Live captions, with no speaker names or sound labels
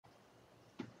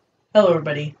Hello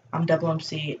everybody, I'm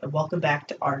MC and welcome back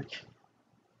to ArK.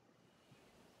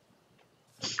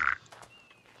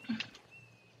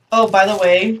 Oh, by the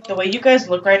way you guys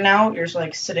look right now, you're just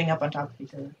like sitting up on top of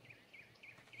each other.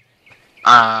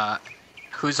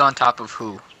 Who's on top of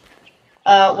who?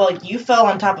 Well, you fell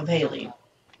on top of Haley.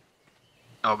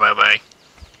 Oh, bye-bye.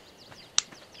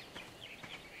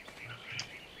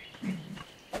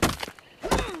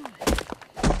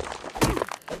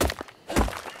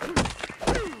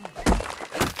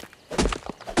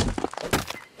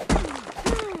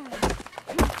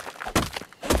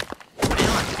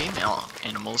 Male and female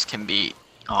animals can be...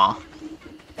 Aw.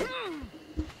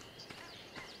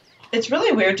 It's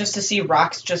really weird just to see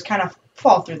rocks just kind of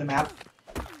fall through the map.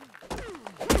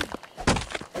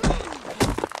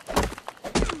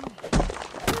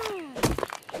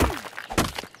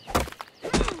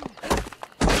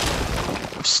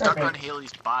 I'm stuck on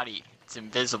Haley's body. It's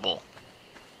invisible.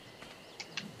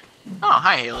 Oh,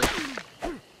 hi, Haley.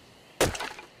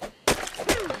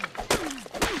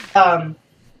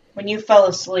 When you fell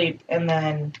asleep and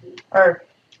then...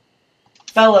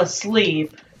 fell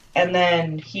asleep and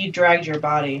then he dragged your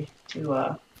body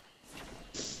to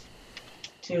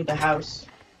the house.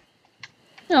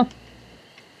 Oh.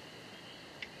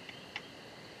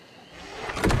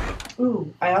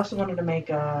 Ooh, I also wanted to make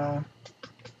a...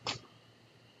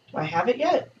 Do I have it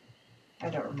yet? I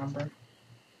don't remember.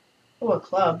 Oh, a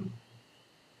club.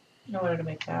 I wanted to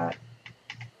make that.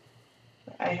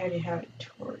 I already have a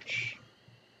torch.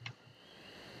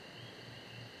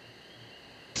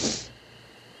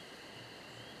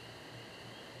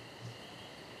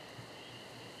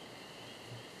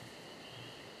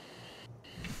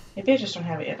 Maybe I just don't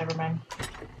have it yet, never mind.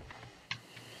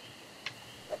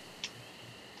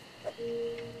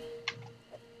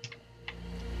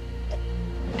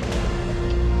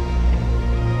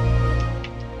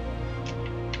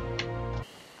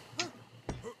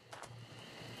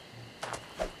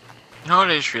 You know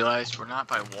what I just realized? We're not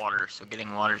by water, so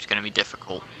getting water is going to be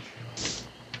difficult.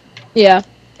 Yeah.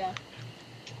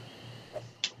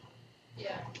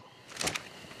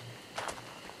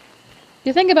 Do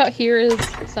you think about here is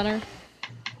center?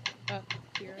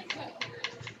 Here.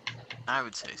 I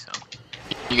would say so.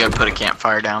 You gotta put a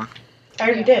campfire down. I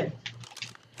already did.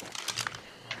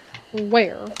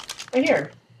 Where? Right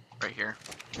here. Right here.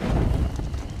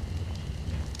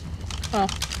 Oh.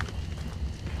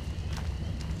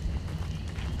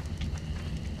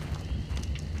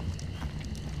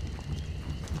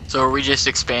 So are we just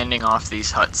expanding off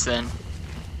these huts then?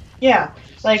 Yeah,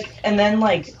 like, and then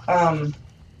like,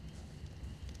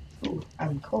 ooh,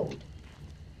 I'm cold.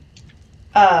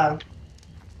 I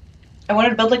wanted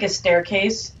to build like a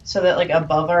staircase so that like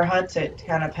above our huts it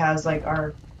kind of has like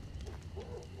our...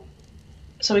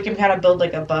 So we can kind of build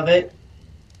like above it.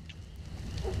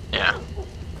 Yeah.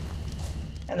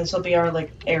 And this will be our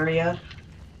like area.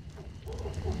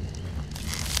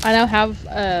 I now have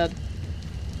a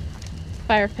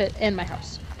fire pit in my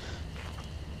house.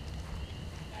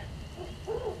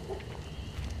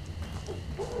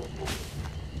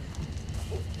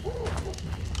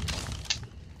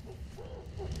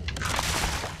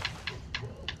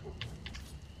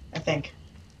 I think.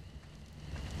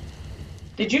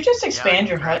 Did you just expand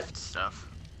your hut? Craft stuff.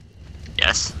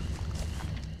 Yes.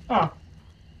 Oh.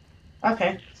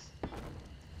 Okay.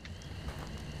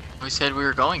 We said we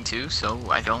were going to, so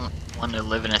I don't want to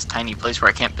live in this tiny place where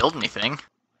I can't build anything.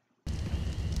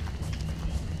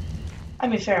 I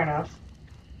mean, fair enough.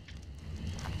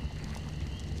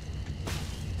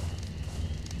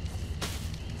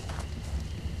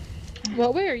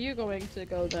 What way are you going to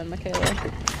go then,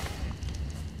 Michaela?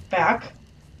 Back.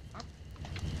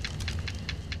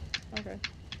 Okay.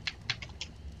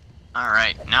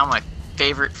 Alright, now my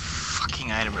favorite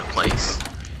fucking item to place,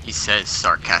 he says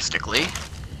sarcastically.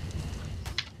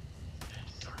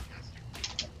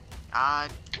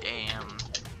 God damn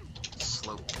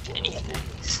sloped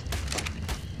anythings.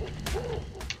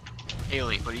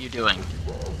 Haley, what are you doing?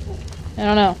 I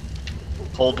don't know.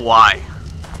 Hold Y.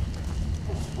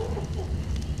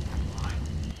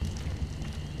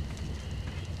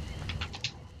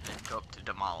 Then go up to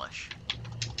demolish.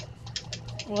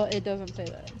 Well, it doesn't say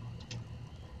that.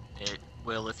 It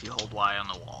will if you hold Y on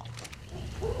the wall.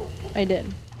 I did.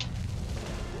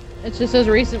 It just says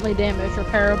recently damaged,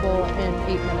 repairable in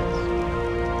 8 minutes.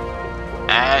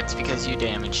 That's because you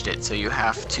damaged it, so you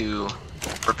have to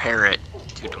repair it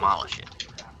to demolish it.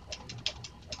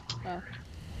 Oh.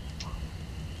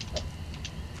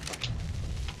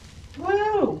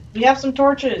 Woo! We have some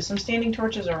torches, some standing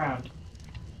torches around.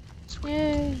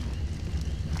 Yay.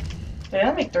 Did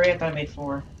I make 3? I thought I made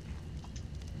 4.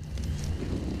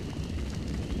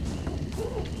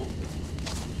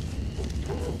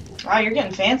 Wow, you're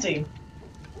getting fancy.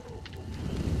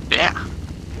 Yeah.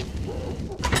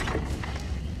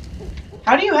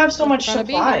 How do you have so much Gonna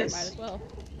be here, might supplies? as well.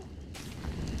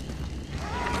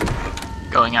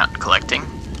 Going out and collecting.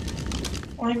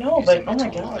 Well, I know, but Using oh the my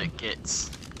tool god. that gets.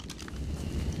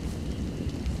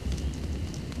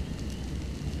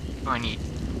 Oh, I need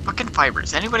fucking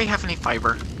fibers. Anybody have any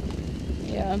fiber?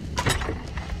 Yeah.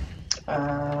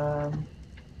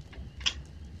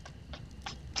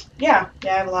 Yeah, I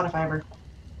have a lot of fiber.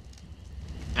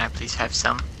 Can I please have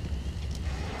some?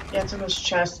 Yeah, it's in this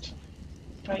chest.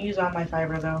 Don't use all my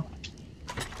fiber though.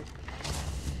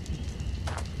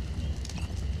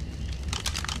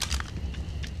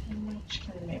 How much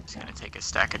can I make? It's gonna take a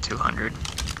stack of 200.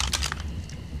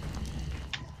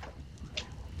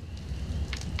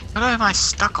 What am I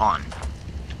stuck on?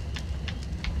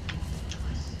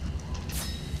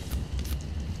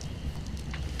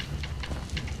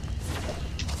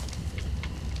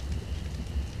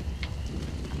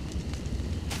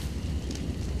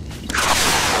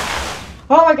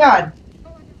 Oh my god!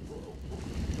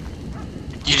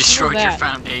 You destroyed your that?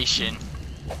 foundation.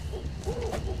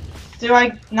 Do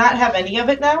I not have any of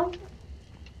it now?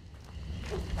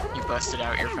 You busted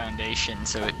out your foundation,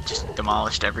 so it just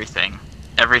demolished everything.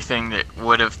 Everything that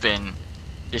would have been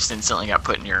just instantly got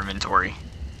put in your inventory.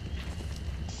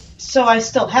 So I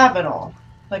still have it all.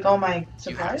 Like all my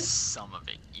You have supplies? some of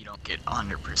it. You don't get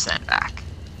 100% back.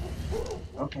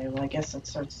 Okay, well I guess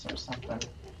that's or something.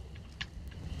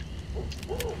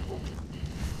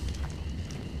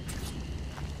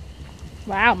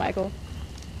 Wow, Michael.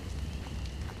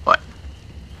 What?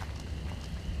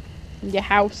 Your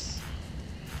house.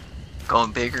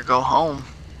 Going big or go home.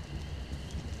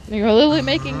 You're literally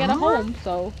making it a home,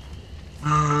 so.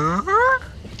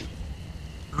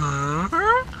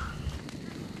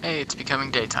 Hey, it's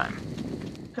becoming daytime.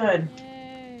 Good.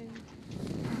 Yay.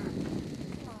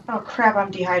 Oh crap,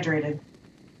 I'm dehydrated.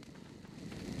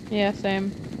 Yeah,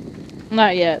 same.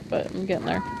 Not yet, but I'm getting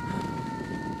there.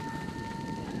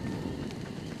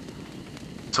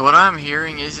 So what I'm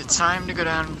hearing is it's time to go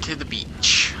down to the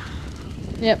beach.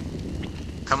 Yep.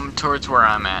 Come towards where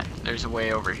I'm at. There's a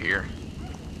way over here.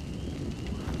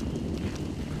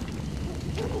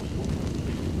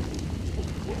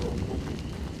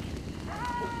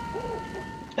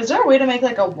 Is there a way to make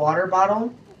like a water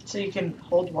bottle so you can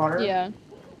hold water? Yeah.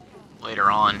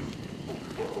 Later on.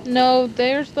 No,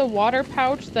 there's the water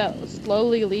pouch that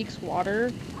slowly leaks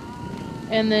water.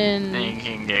 And Then then. you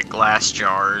can get glass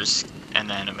jars, and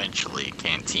then eventually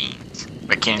canteens.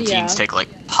 But canteens Yeah. take like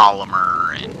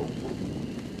polymer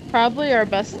and... Probably our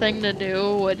best thing to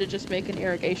do would to just make an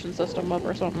irrigation system up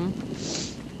or something.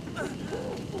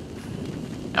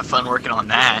 Have fun working on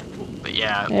that. But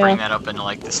yeah, Yeah. bring that up into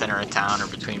like the center of town or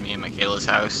between me and Michaela's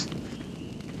house.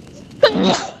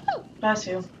 Bless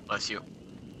you. Bless you.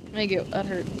 Thank you. That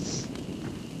hurts.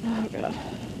 Oh god.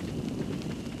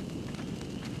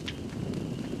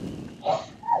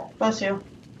 Bless you.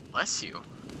 Bless you.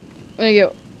 Thank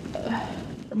you.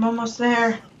 I'm almost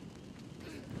there.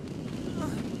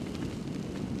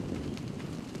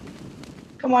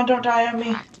 Come on, don't die on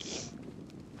me.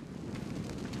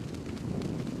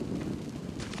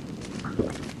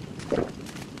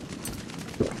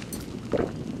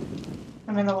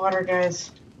 I'm in the water,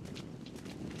 guys.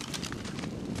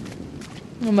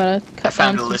 I'm gonna cut I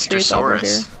found down a some trees over here.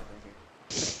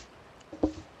 Listersaurus.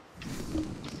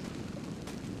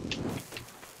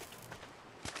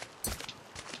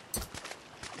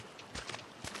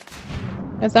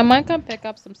 Can someone come pick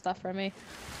up some stuff for me?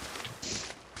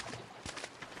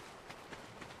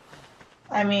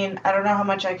 I mean, I don't know how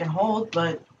much I can hold,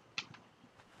 but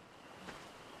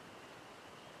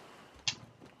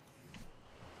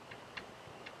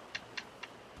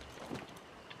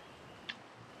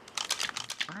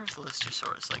Where's the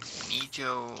Listersaurus? Like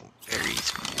Mejo, very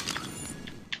small.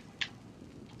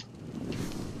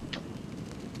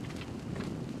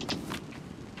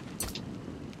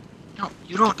 No,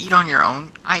 you don't eat on your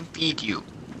own. I feed you.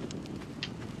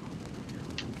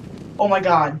 oh my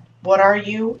god. What are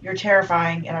you? You're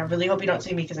terrifying, and I really hope you don't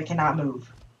see me because I cannot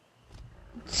move.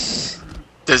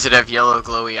 Does it have yellow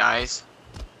glowy eyes?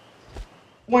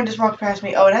 One just walked past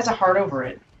me. Oh, it has a heart over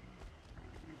it.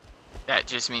 That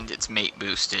just means it's mate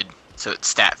boosted, so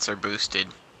its stats are boosted.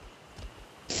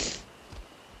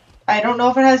 I don't know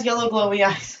if it has yellow glowy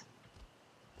eyes.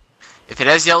 If it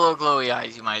has yellow glowy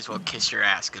eyes, you might as well kiss your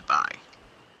ass goodbye.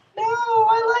 No,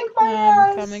 I like my I'm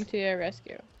ass. coming to your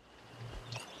rescue.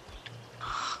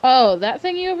 Oh, that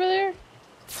thingy over there?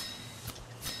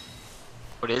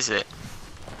 What is it?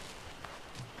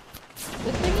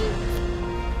 This thingy?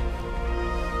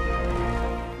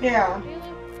 Yeah.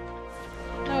 Kayla?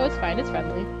 No, it's fine. It's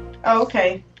friendly. Oh,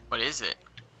 okay. What is it?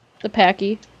 The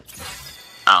Packy.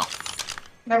 Oh.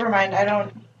 Never mind. I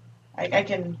don't. I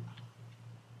can.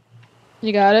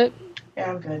 You got it?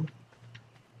 Yeah, I'm good.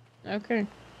 Okay.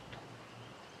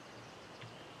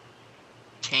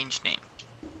 Change name.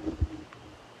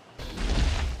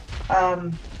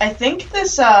 I think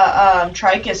this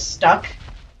trike is stuck.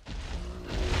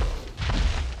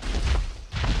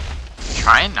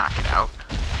 Try and knock it out.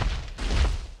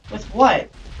 With what?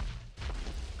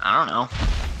 I don't know.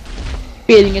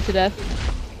 Beating it to death.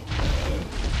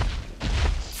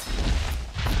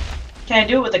 Can I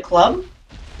do it with a club?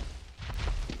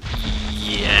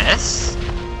 Yes.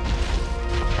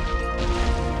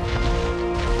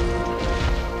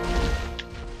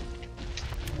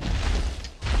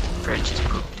 Fred just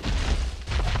pooped.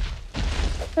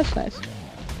 That's nice.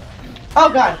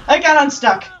 Oh god, I got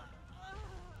unstuck.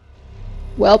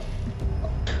 Well,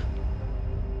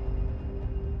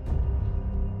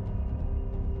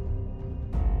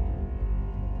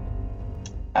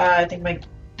 I think my.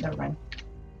 Never mind.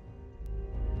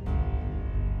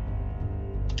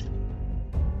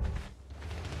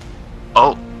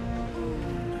 Oh,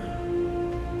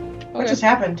 What just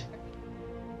happened?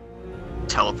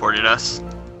 teleported us.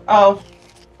 Oh.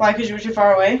 Why? Because you were too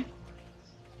far away?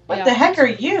 What Yeah. the heck are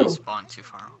We you? spawned too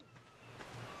far.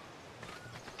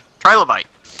 Trilobite.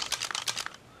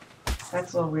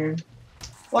 That's a little weird.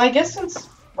 Well, I guess since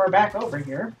we're back over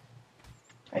here,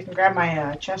 I can grab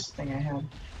my chest thing I had.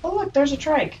 Oh look, there's a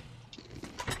trike.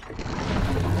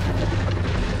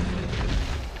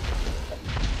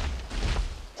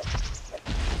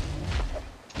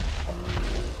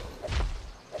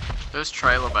 Those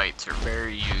trilobites are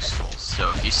very useful, so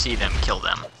if you see them, kill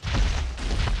them.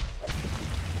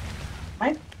 Am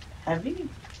I heavy?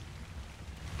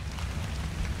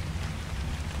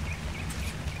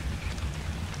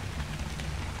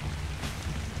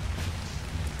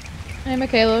 hey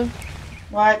Michaela.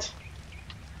 What?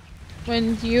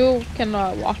 When you can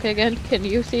walk again, can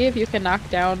you see if you can knock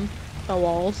down the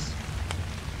walls?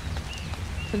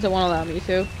 Since it won't allow me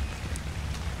to.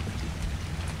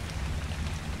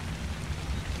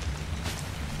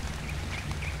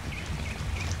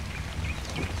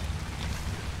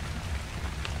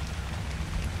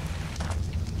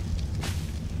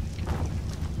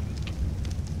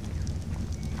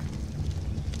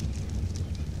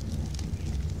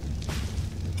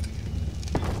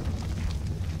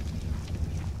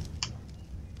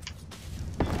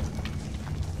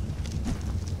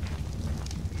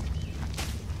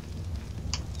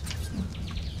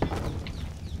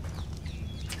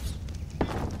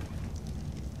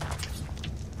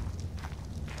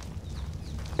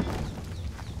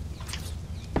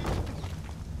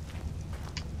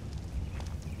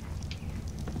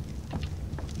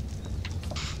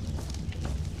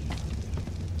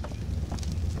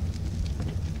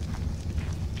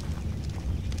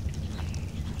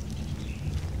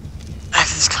 I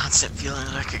have this constant feeling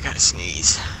like I gotta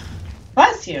sneeze.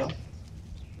 Bless you.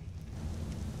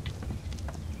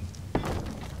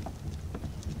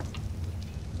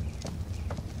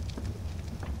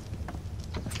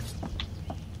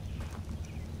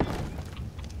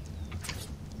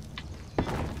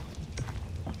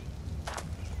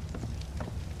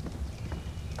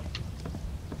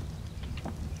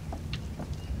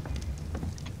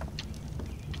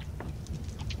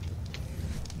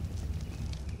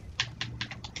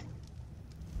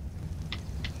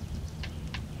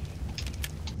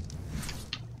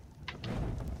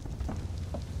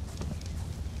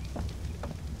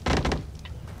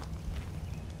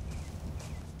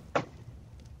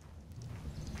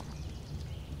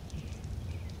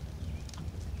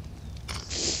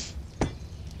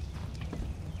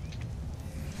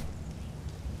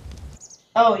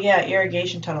 Oh yeah,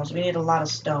 irrigation tunnels. We need a lot of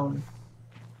stone.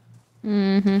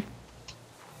 Mm-hmm.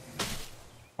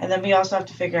 And then we also have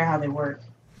to figure out how they work.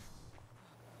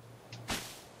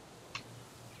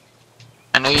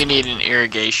 I know you need an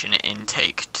irrigation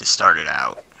intake to start it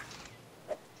out.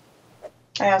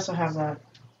 I also have that.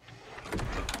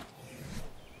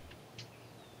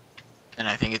 And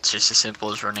I think it's just as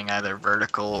simple as running either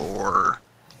vertical or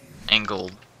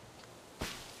angled.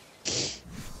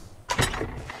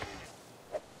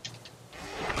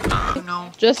 No.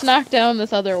 Just knock down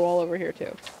this other wall over here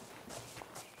too.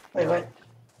 Wait, what?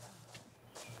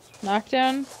 Knock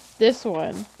down this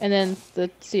one, and then the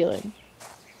ceiling.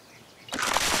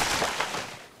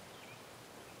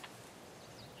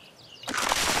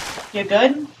 You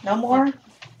good? No more?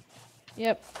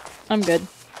 Yep, I'm good.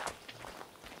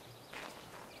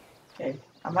 Okay.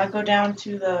 I might go down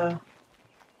to the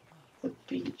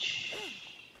beach.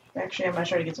 Actually, I might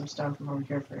try to get some stone from over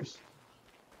here first.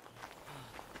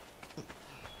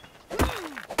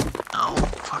 No,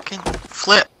 fucking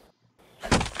flip.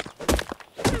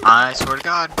 I swear to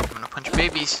God, I'm gonna punch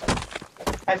babies.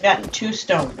 I've gotten 2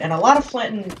 stone and a lot of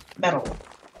flint and metal.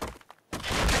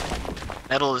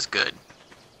 Metal is good.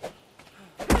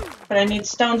 But I need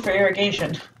stone for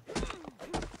irrigation.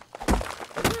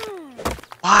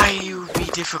 Why you be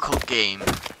difficult game?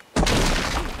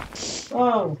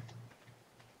 Whoa.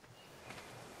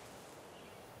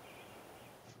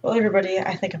 Well, everybody,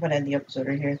 I think I'm going to end the episode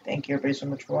right here. Thank you, everybody, so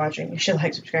much for watching. You should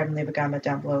like, subscribe, and leave a comment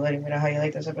down below letting me know how you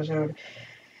like this episode.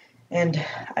 And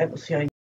I will see you